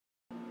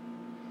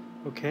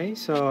Okay,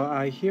 so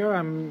here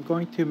I'm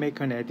going to make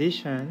an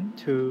addition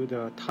to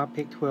the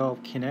topic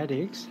 12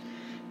 kinetics,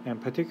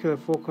 and particular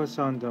focus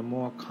on the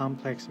more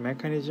complex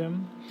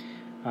mechanism,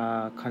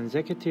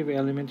 consecutive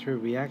elementary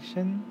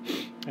reaction,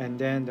 and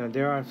then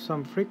there are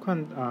some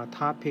frequent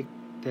topic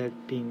that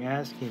being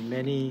asked in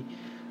many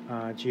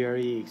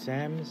GRE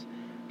exams.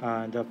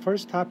 The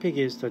first topic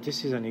is that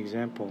this is an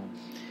example.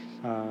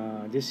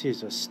 This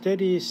is a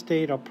steady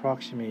state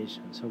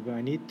approximation. So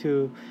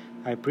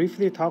I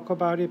briefly talk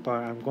about it, but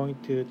I'm going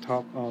to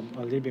talk a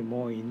little bit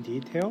more in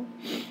detail.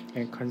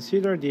 And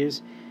consider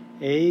this: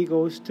 A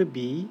goes to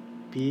B,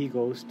 B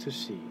goes to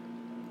C.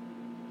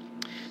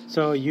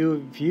 So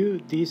you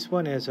view this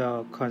one as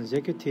a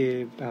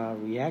consecutive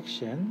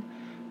reaction,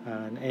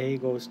 and A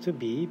goes to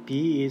B.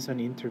 B is an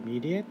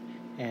intermediate,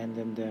 and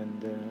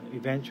then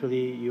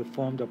eventually you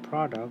form the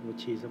product,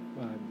 which is the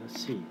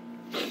C.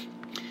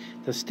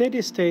 The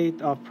steady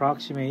state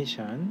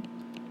approximation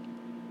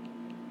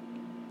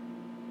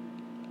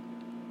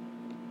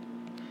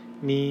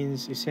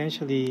means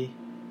essentially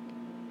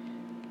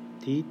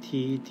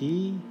dt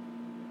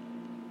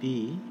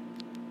dB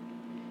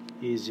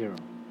is 0,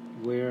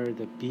 where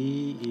the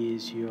B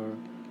is your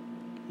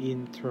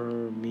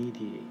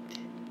intermediate.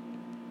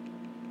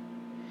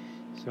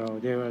 So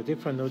there are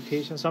different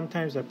notations.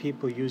 Sometimes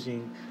people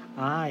using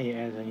I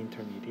as an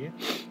intermediate.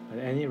 At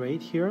any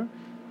rate, here,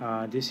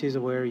 this is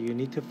where you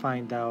need to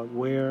find out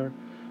where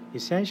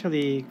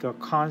essentially the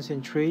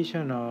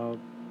concentration of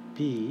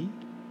B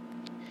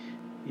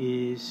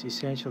is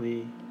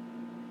essentially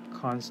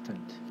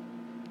constant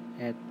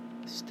at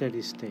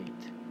steady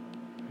state.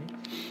 Right?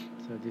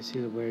 So this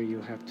is where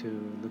you have to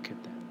look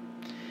at that.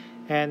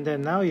 And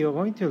then now you're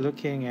going to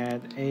looking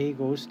at A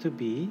goes to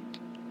B,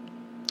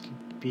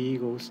 B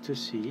goes to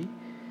C,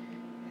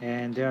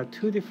 and there are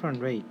two different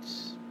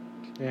rates.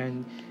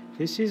 And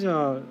this is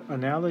an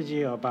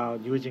analogy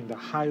about using the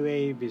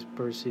highway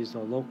versus a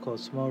local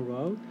small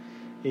road.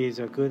 It is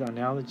a good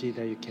analogy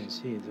that you can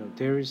see. So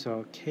there is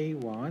a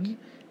K1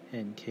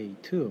 and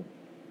K2.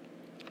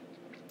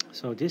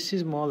 So this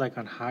is more like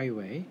a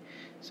highway.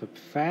 So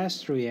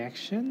fast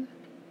reaction.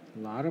 A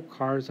lot of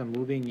cars are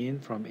moving in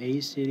from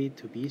A city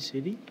to B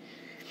city.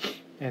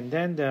 And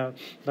then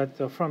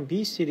from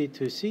B city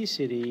to C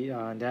city,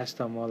 that's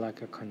more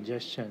like a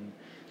congestion.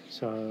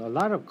 So a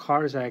lot of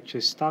cars are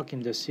actually stuck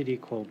in the city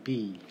called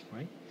B,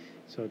 right?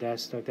 So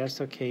that's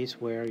the case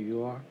where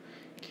your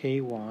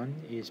K1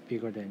 is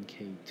bigger than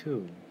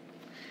K2.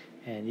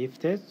 And if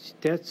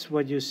that's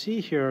what you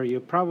see here, you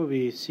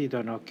probably see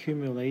an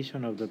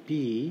accumulation of the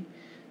B,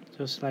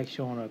 just like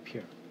shown up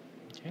here.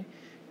 Okay,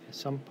 at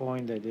some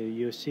point that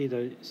you see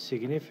the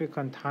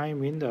significant time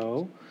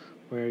window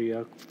where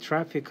your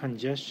traffic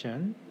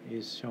congestion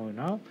is showing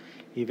up.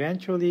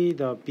 Eventually,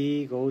 the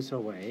B goes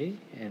away,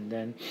 and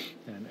then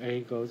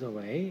A goes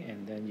away,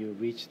 and then you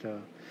reach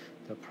the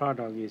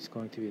product is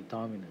going to be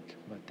dominant.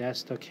 But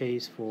that's the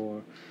case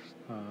for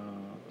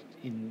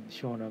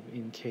shown up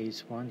in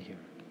case 1 here.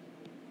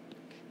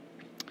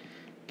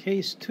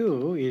 Case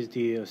 2 is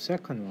the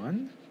second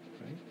one,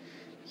 right?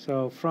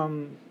 So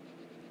from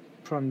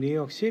New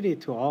York City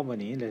to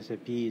Albany, let's say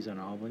B is in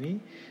Albany,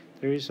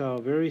 there is a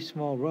very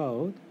small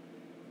road.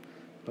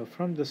 But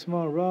from the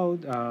small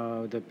road,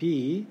 the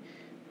B,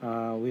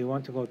 we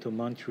want to go to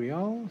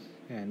Montreal,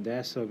 and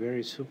that's a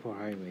very super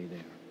highway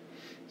there.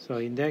 So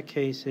in that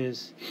case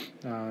is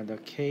the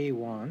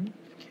K1,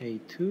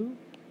 K2.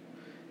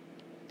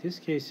 This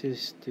case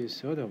is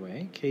this other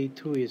way.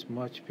 K2 is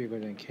much bigger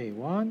than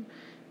K1.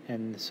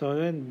 And so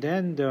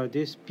then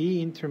this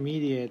B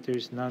intermediate,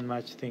 there's not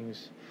much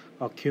things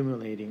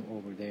accumulating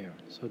over there.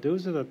 So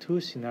those are the two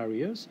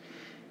scenarios.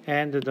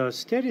 And the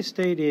steady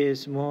state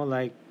is more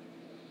like,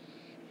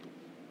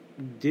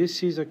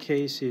 this is a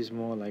case is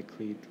more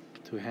likely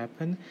to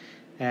happen.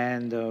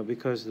 And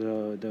because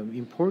the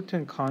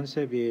important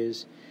concept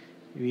is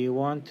we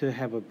want to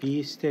have a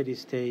B steady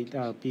state.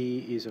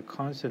 B is a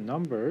constant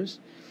numbers.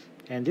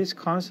 And this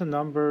constant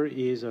number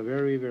is a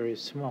very, very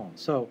small.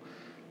 So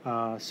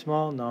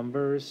small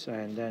numbers,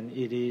 and then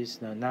it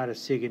is not a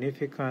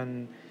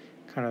significant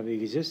kind of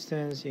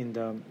existence in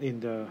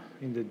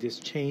this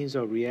chains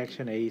of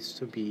reaction A is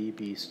to B,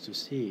 B is to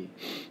C.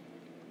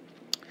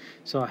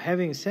 So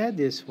having said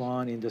this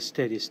one, in the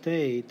steady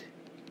state,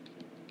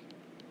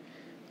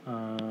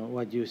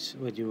 what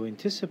you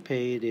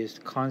anticipate is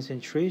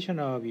concentration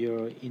of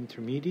your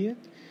intermediate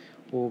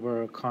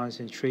over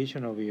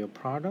concentration of your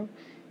product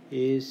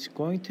is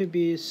going to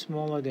be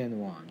smaller than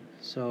 1.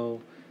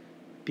 So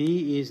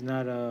B is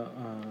not a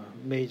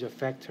major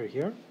factor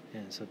here,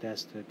 and so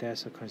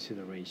that's a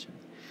consideration.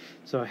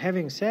 So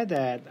having said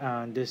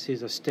that, this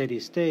is a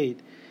steady state.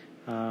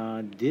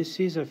 This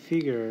is a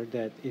figure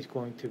that is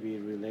going to be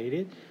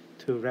related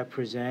to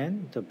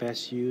represent the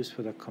best use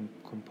for the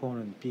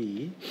component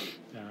B.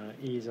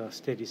 Is a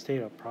steady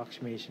state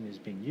approximation is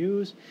being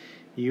used.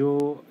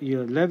 Your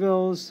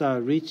levels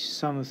reach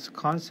some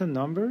constant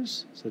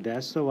numbers, so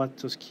that's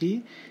what's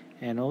key.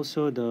 And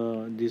also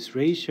this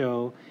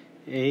ratio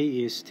A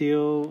is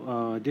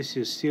still this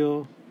is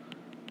still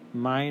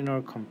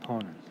minor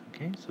component.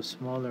 Okay, so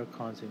smaller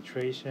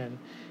concentration,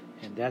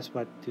 and that's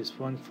what this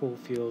one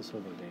fulfills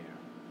over there.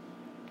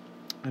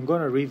 I'm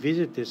going to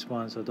revisit this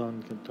one, so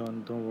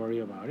don't worry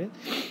about it.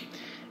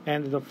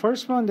 And the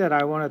first one that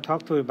I want to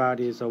talk to you about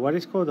is what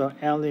is called the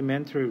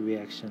elementary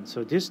reaction.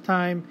 So this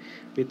time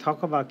we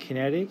talk about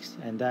kinetics,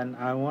 and then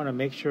I want to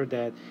make sure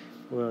that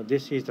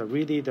this is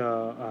really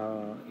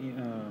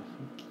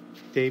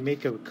they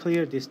make a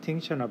clear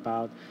distinction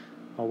about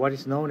what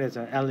is known as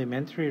an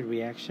elementary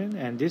reaction.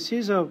 And this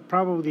is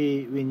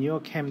probably in your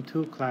Chem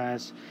 2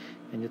 class,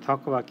 and you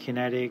talk about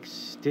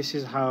kinetics, this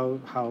is how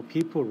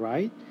people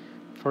write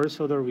first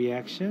order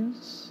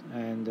reactions,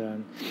 and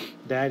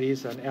that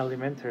is an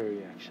elementary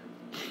reaction.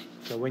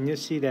 So when you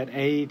see that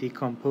A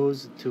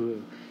decomposed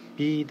to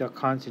B, the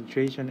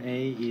concentration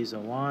A is a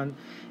 1,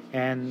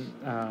 and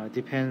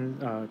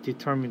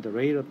determine the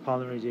rate of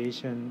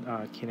polymerization,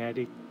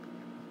 kinetic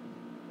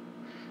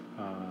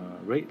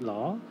rate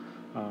law,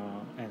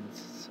 and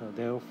so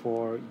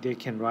therefore they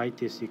can write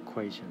this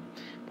equation.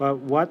 But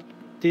what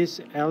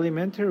this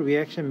elementary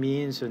reaction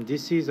means, and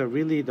this is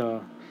really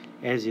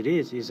as it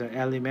is an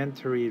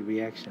elementary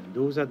reaction.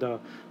 Those are the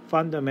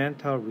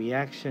fundamental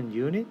reaction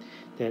unit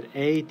that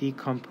A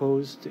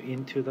decomposed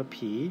into the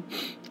P,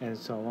 and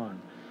so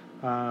on.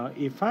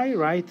 If I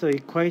write the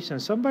equation,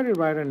 somebody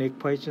write an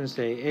equation,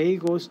 say A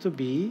goes to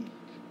B,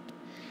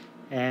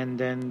 and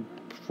then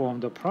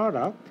form the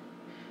product.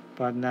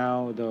 But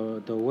now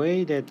the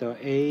way that the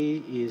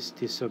A is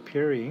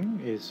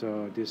disappearing is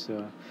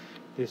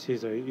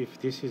if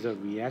this is a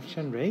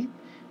reaction rate,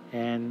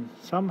 and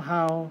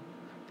somehow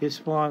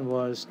this one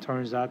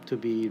turns out to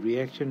be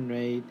reaction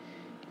rate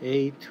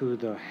A to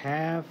the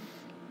half,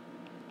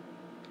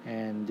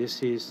 and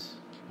this is,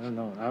 I don't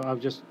know, I'm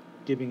just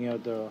giving you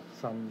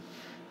some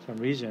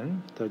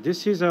reason. So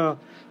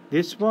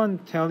this one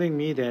telling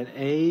me that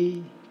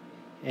A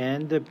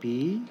and the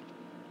B,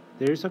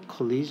 there's a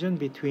collision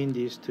between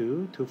these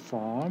two to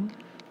form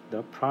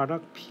the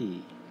product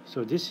P.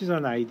 So this is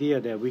an idea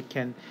that we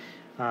can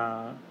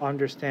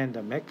understand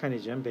the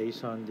mechanism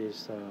based on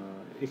this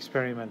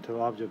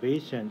experimental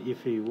observation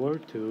if we were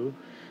to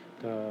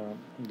the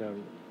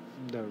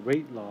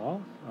rate law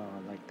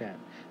like that.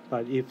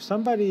 But if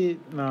somebody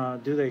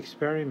do the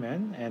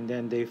experiment and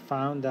then they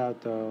found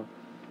out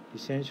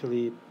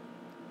essentially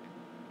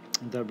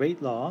the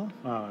rate law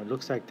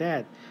looks like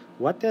that,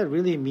 what that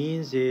really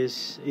means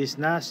is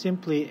not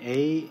simply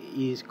A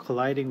is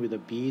colliding with a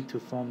B to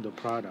form the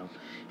product.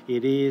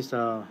 It is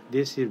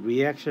this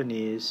reaction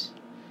is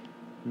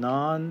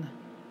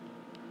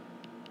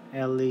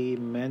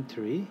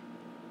non-elementary,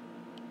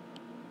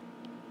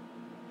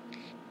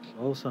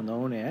 also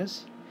known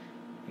as,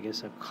 I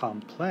guess, a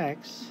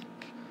complex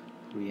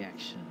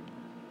reaction.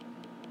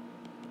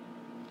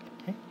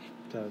 Okay,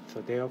 so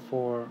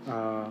therefore,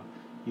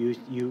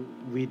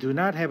 we do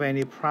not have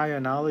any prior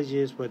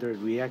knowledges whether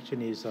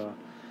reaction is a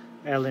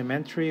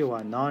elementary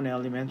or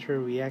non-elementary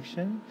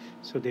reaction.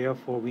 So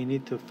therefore, we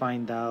need to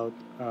find out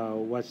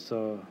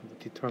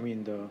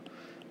determine the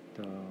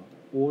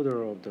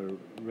order of the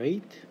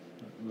rate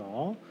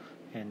law,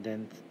 and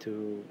then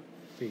to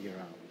figure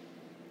out.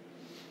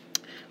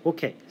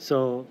 Okay,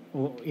 so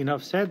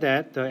enough said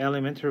that the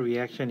elementary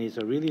reaction is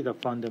really the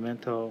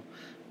fundamental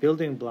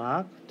building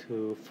block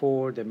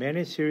for the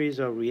many series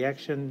of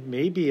reaction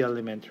may be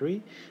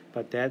elementary,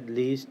 but that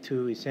leads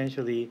to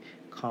essentially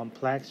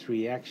complex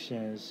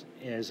reactions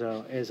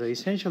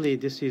essentially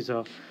this is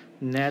a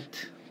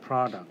net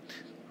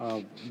product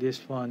of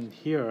this one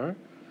here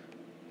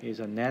is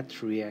a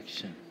net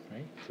reaction,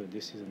 right? So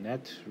this is a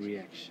net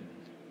reaction.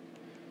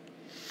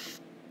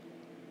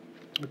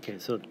 Okay,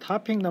 so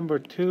topic number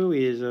 2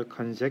 is a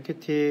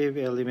consecutive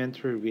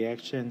elementary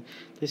reaction.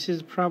 This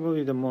is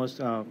probably the most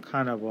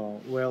kind of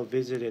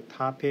well-visited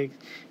topic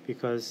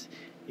because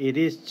it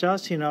is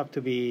just enough to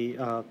be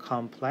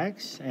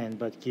complex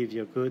but gives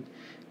you a good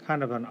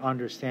kind of an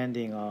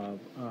understanding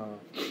of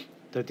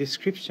the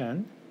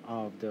description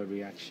of the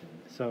reaction.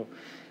 So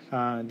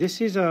this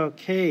is a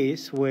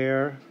case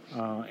where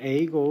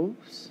A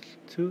goes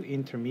to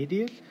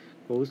intermediate,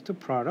 goes to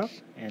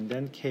product, and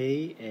then Ka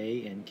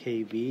and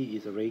Kb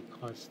is a rate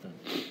constant.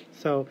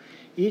 So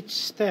each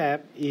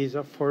step is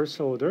a first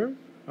order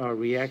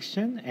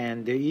reaction,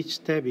 and each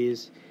step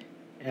is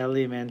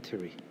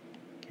elementary.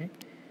 Okay,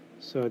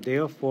 so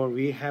therefore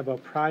we have a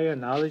prior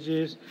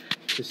knowledge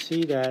to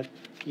see that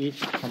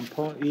each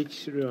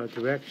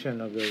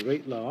direction of the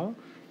rate law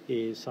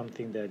is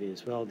something that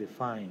is well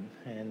defined,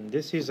 and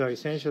this is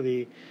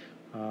essentially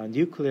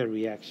nuclear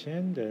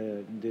reaction.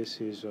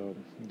 This is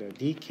the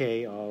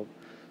decay of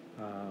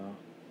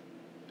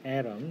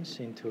atoms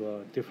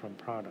into different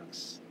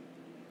products.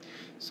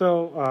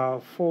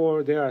 So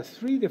there are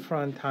 3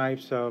 different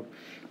types of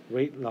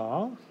rate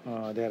law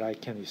that I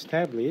can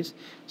establish.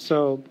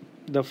 So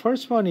the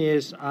first one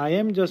is I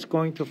am just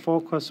going to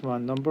focus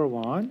on number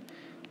 1.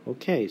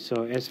 Okay,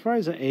 so as far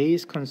as A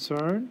is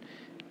concerned,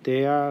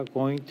 they are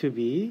going to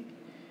be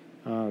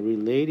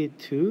related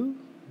to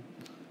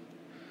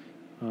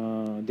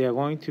they are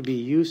going to be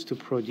used to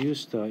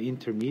produce the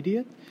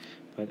intermediate,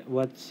 But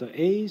what's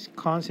A's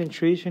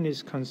concentration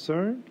is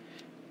concerned,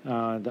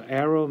 the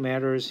arrow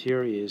matters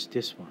here is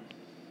this one.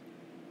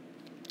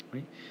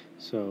 Right?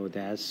 So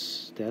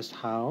that's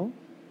how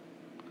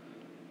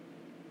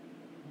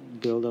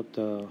build up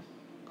the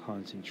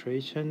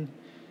concentration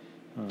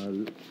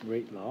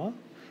rate law.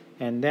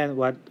 And then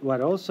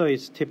what also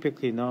is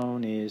typically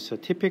known is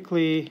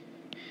typically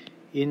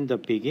in the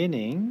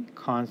beginning,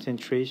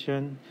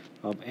 concentration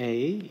of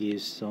A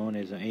is known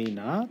as A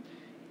naught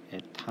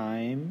at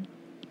time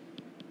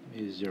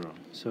is 0.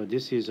 So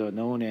this is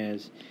known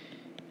as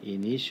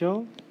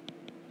initial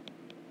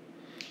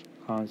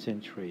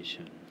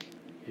concentration.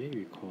 Okay,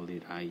 we call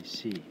it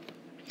IC.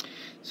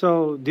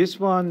 So this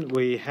one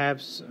we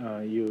have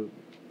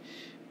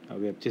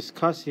we have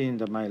discussed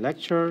in my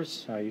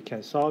lectures. You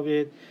can solve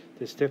it.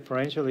 This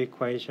differential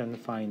equation,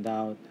 find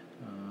out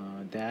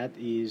that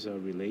is a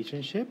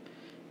relationship,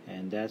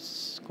 and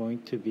that's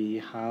going to be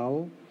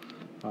how,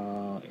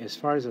 as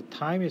far as the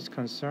time is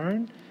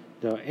concerned,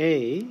 the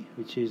A,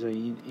 which is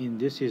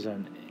this is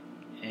an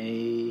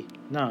A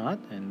naught,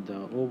 and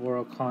the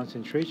overall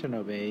concentration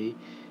of A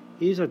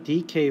is a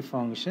decay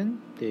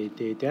function.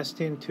 They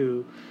destined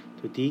to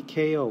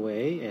decay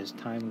away as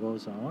time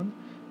goes on,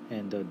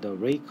 and the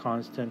rate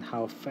constant,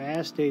 how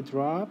fast they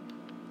drop,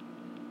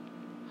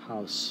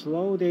 how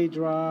slow they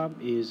drop,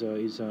 is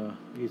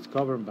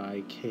governed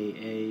by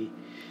Ka,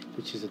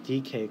 which is a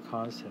decay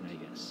constant, I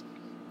guess.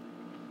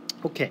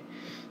 Okay,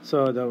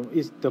 so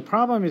the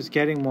problem is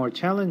getting more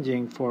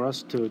challenging for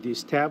us to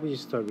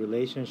establish the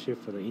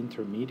relationship for the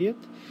intermediate.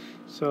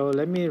 So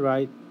let me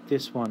write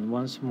this one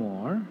once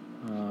more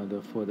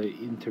for the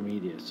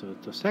intermediate. So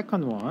the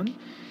second one,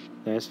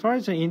 as far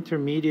as the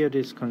intermediate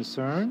is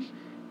concerned,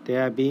 they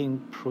are being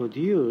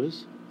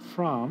produced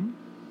from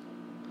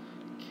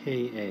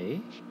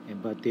Ka,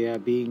 but they are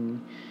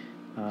being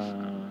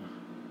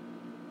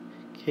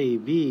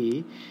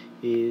Kb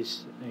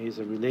is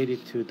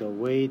related to the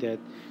way that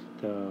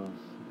the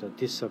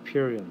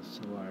disappearance,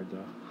 or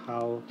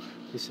how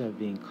this is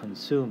being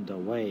consumed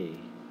away,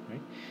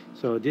 right?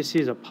 So this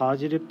is a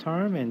positive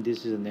term and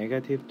this is a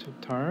negative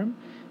term,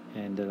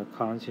 and the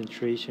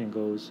concentration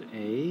goes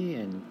A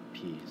and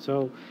P.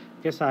 So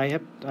I guess I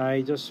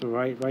just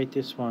write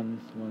this one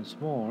once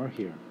more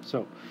here.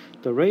 So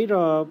the rate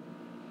of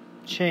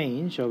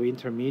change of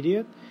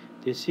intermediate,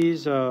 this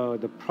is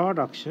the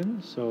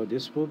production, so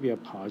this will be a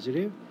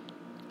positive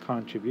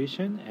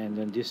contribution, and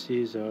then this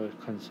is a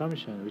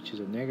consumption, which is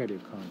a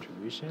negative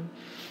contribution,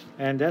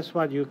 and that's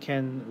what you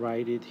can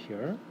write it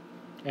here.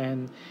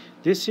 And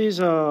this is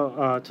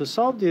to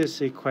solve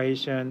this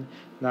equation.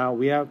 Now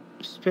we have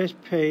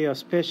pay a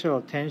special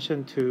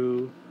attention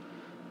to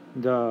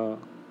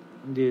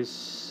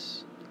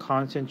this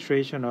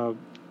concentration of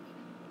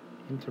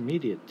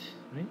intermediate,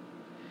 right?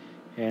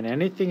 And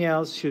anything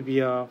else should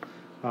be a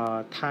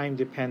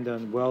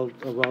time-dependent,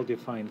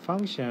 well-defined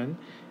function.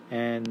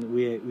 And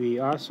we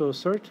are so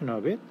certain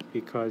of it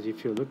because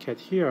if you look at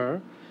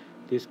here,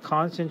 this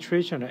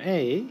concentration of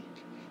A,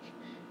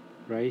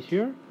 right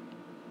here,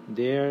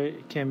 there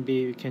can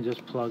be, you can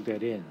just plug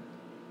that in.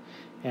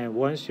 And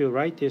once you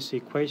write this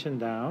equation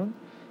down,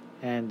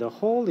 and the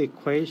whole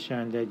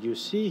equation that you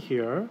see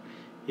here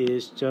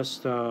is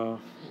just,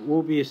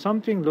 will be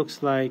something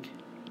looks like,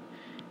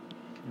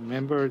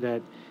 remember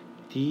that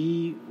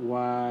dy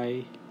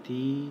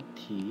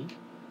dt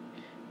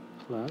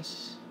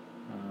plus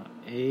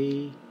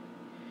ay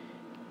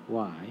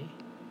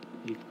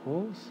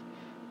equals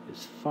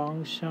this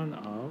function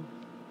of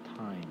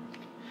time.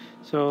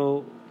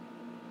 So,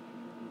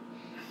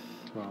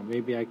 well,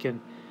 maybe I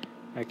can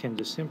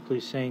just simply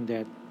saying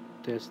that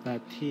that's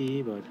not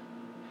t, but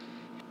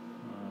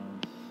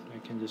I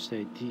can just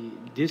say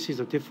this is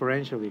a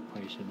differential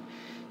equation.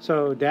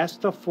 So that's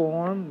the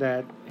form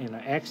that,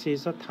 x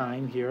is a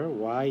time here,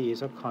 y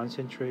is a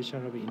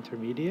concentration of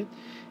intermediate,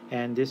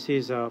 and this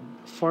is a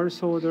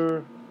first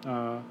order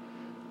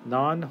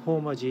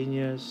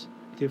non-homogeneous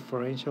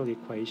differential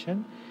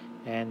equation,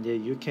 and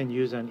you can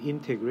use an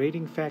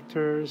integrating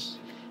factors.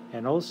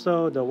 And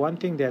also the one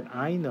thing that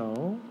I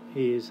know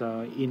is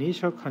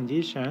initial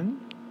condition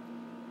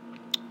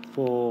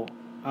for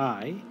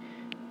I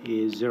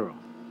is 0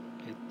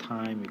 at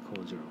time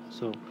equals 0.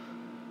 So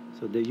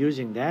they're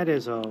using that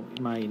as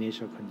my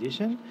initial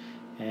condition,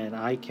 and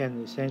I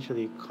can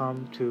essentially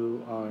come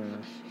to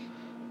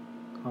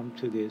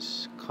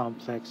this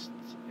complex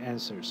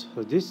answers.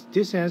 So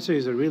this answer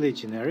is a really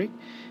generic.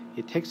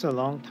 It takes a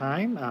long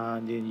time,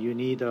 and then you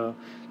need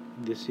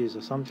this is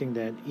something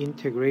that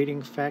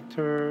integrating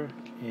factor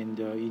in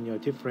your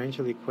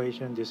differential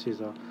equation. This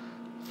is a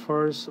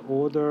first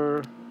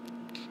order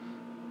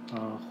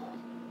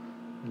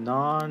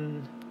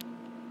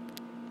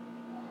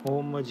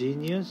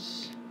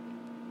non-homogeneous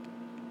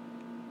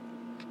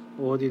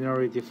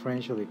ordinary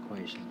differential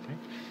equation, okay?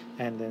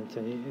 And then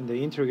in the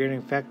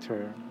integrating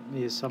factor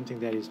is something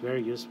that is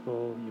very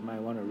useful. You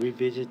might want to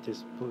revisit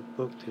this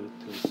book to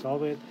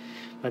solve it,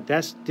 but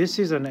that's the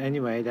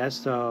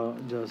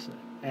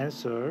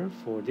answer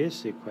for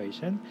this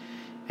equation.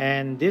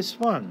 And this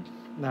one,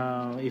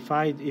 now if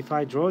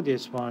I draw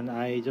this one,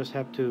 I just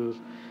have to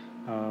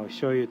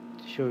show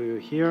you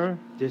here.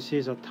 This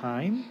is a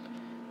time,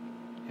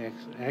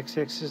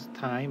 x-axis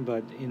time,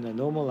 but in the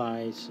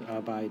normalized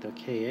by the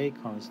Ka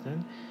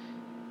constant.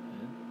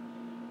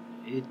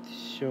 It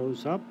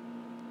shows up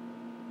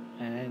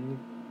and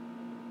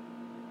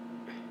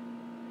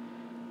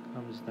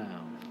comes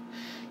down.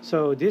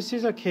 So this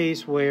is a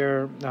case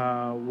where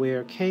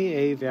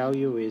Ka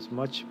value is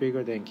much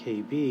bigger than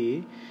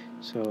Kb.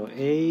 So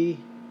A,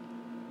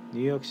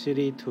 New York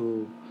City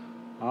to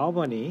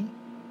Albany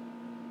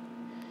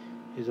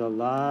is a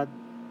lot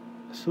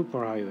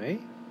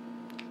superhighway.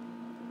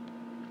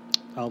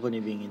 Albany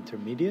being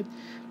intermediate,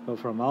 but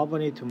from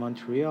Albany to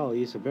Montreal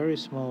is a very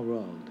small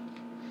road,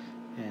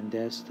 and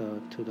that's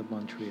to the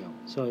Montreal.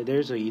 So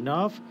there's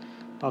enough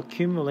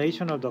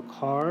accumulation of the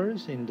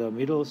cars in the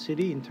middle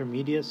city,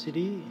 intermediate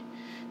city,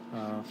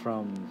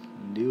 from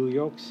New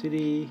York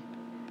City,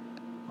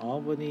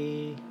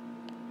 Albany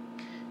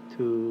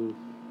to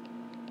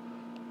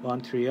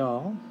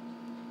Montreal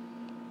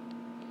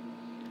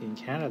in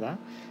Canada,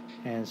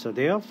 and so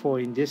therefore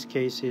in this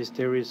case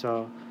there is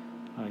a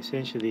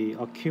essentially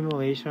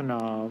accumulation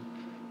of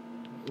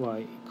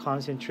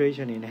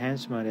concentration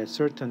enhancement at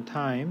certain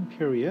time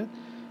period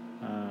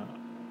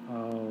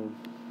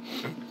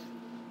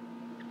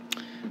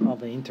of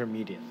the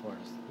intermediate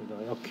force,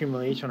 the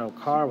accumulation of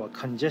car or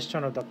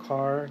congestion of the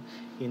car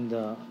in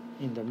the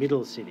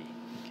middle city.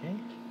 Okay,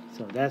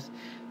 so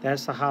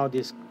that's how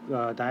this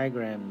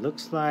diagram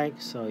looks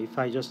like. So if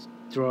I just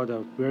draw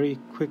the very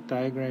quick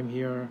diagram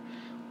here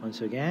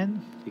once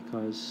again,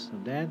 because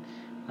of that,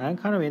 I'm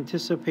kind of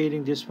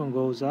anticipating this one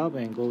goes up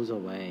and goes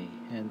away,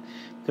 and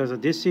because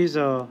this is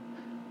a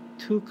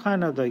two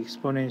kind of the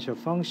exponential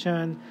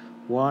function.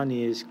 One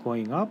is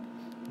going up,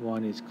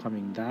 one is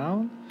coming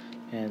down,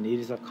 and it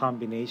is a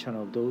combination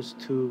of those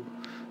two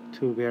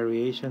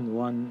variations.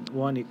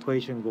 One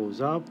equation goes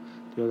up,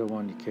 the other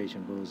one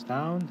equation goes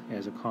down.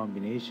 As a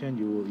combination,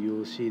 you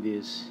will see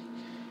this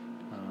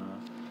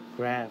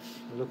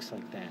graph looks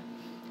like that.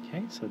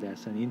 Okay, so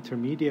that's an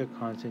intermediate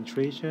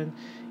concentration.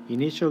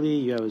 Initially,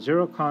 you have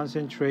zero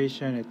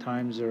concentration at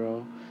time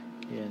zero,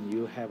 and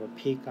you have a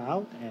peak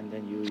out, and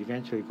then you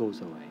eventually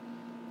goes away.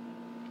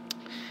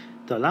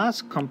 The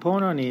last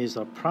component is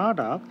a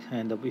product,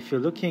 and if you're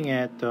looking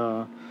at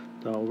the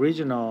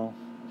original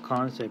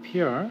concept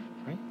here,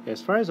 right?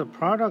 As far as a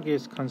product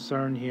is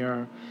concerned,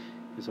 here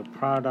is a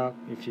product.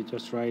 If you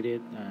just write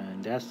it,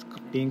 and that's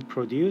being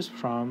produced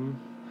from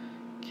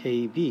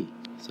Kb.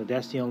 So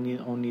that's the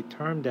only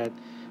term that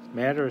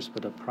matters for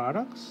the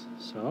products.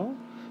 So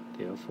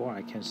therefore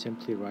I can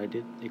simply write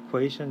it.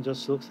 Equation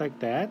just looks like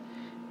that.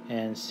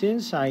 And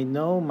since I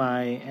know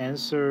my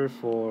answer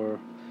for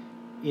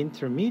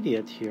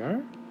intermediate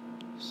here,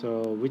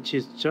 so which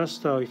is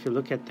just if you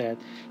look at that,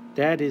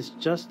 that is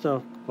just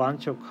a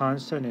bunch of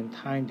constant and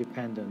time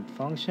dependent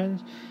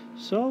functions.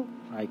 So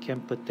I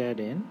can put that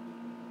in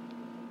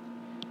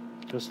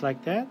just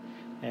like that.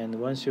 And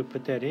once you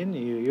put that in,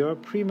 you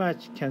pretty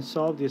much can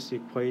solve this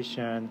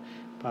equation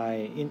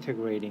by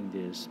integrating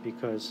this,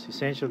 because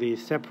essentially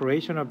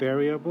separation of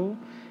variable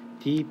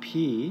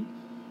dp,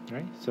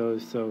 right? So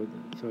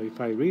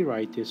if I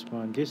rewrite this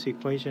one, this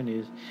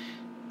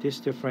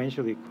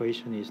differential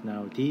equation is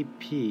now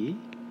dp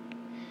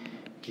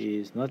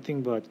is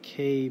nothing but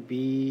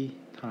kb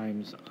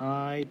times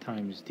I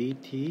times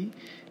dt,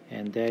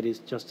 and that is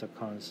just a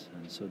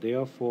constant. So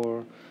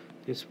therefore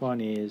this one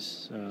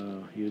is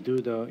you do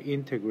the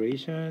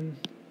integration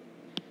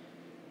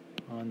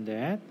on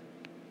that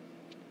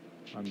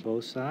on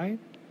both sides,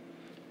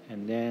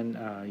 and then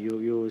you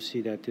will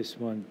see that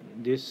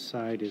this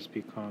side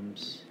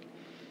becomes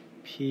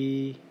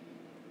p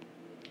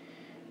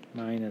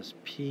minus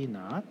p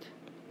naught,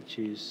 which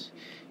is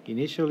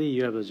initially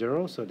you have a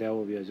 0, so that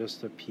will be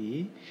just a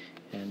p,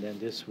 and then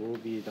this will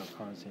be the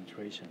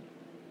concentration.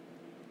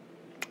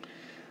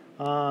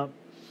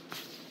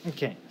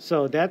 Okay,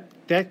 so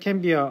that can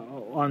be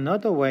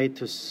another way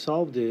to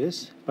solve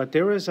this, but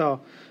there is a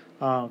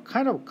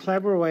kind of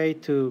clever way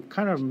to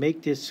kind of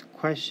make these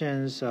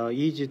questions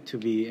easy to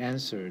be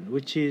answered,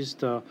 which is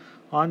the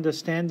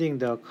understanding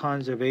the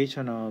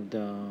conservation of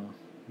the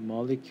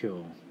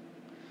molecule,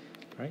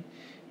 right?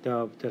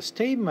 The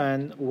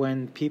statement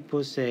when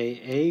people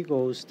say A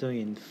goes to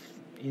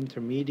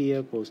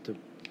intermediate goes to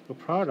the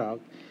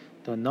product,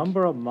 the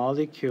number of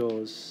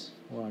molecules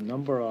or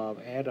number of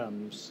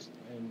atoms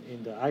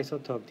in the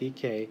isotope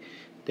decay,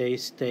 they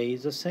stay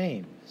the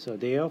same. So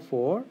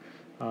therefore,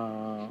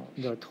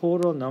 the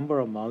total number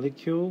of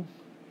molecule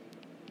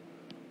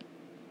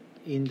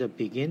in the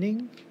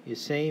beginning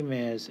is same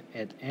as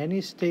at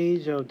any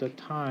stage of the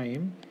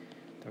time.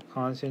 The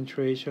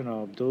concentration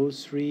of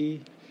those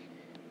three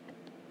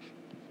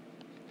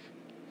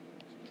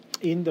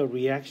in the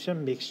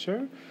reaction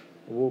mixture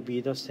will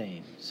be the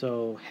same.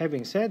 So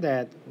having said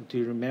that, do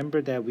you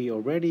remember that we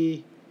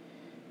already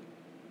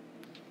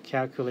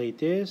calculate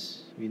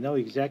this? We know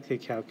exactly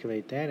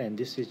calculate that, and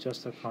this is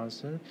just a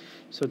constant.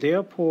 So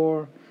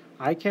therefore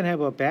I can have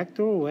a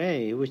backdoor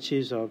way, which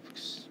is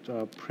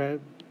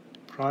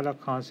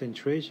product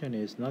concentration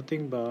is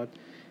nothing but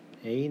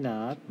A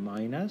naught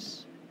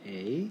minus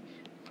A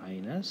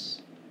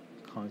minus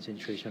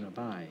concentration of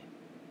I.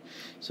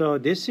 So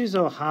this is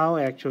how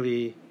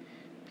actually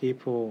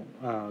people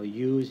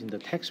use in the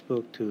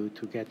textbook to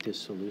get this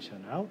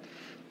solution out.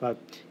 But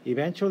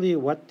eventually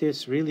what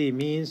this really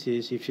means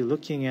is, if you're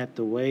looking at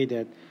the way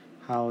that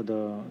how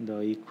the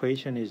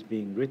equation is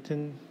being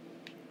written,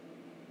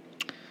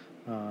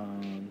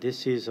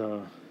 this is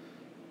a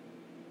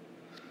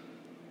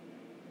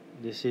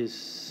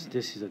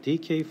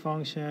decay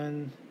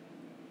function,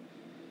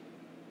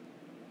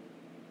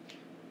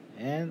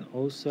 and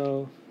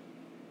also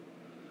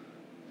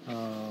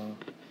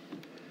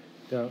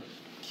the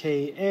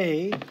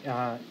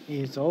Ka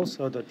is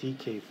also the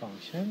decay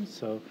function.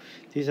 So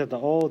these are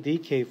all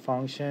decay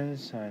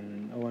functions,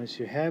 and once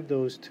you have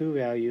those two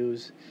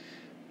values,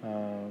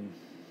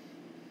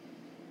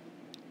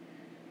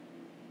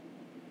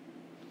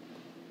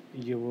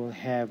 you will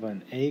have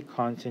an A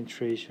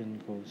concentration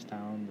goes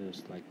down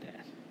just like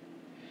that,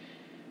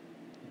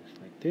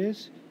 just like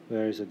this.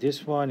 Whereas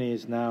this one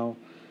is now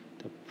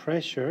the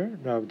pressure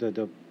of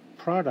the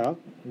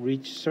product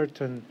reach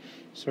certain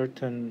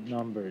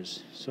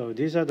numbers. So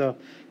these are the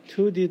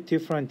two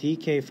different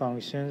decay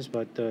functions,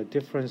 but the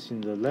difference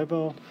in the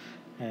level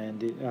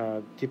and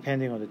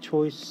depending on the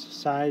choice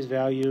size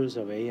values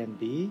of A and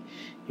B,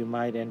 you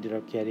might end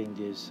up getting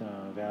these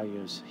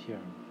values here.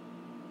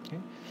 Okay.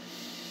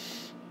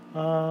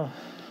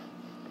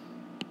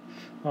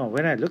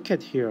 When I look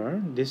at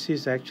here, this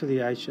is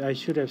actually I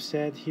should have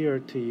said here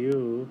to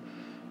you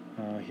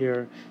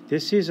here.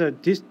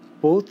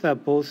 Both are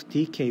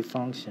decay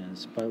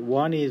functions, but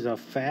one is a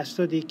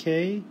faster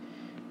decay,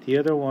 the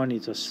other one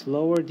is a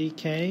slower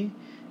decay,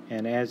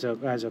 and as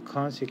a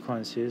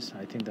consequences,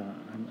 I think that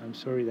I'm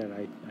sorry that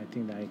I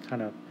think that I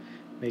kind of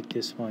make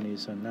this one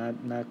is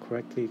not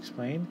correctly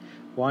explained.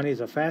 One is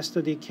a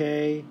faster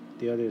decay,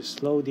 the other is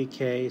slow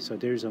decay. So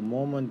there's a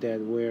moment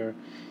that where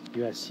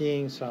you are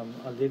seeing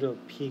a little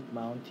peak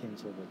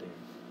mountains over there.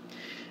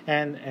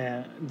 And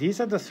these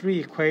are the three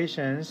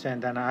equations,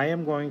 and then I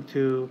am going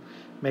to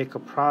make a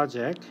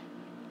project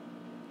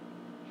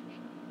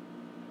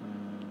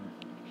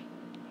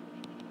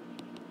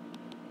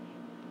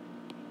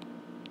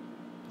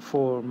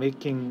for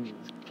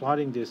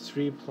plotting this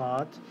three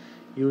plot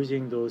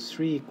using those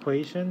three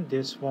equations,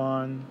 this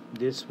one,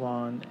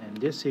 and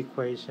this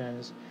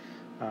equations,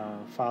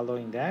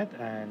 following that,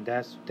 and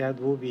that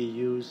will be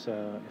used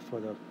for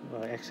the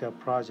Excel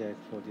project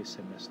for this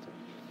semester.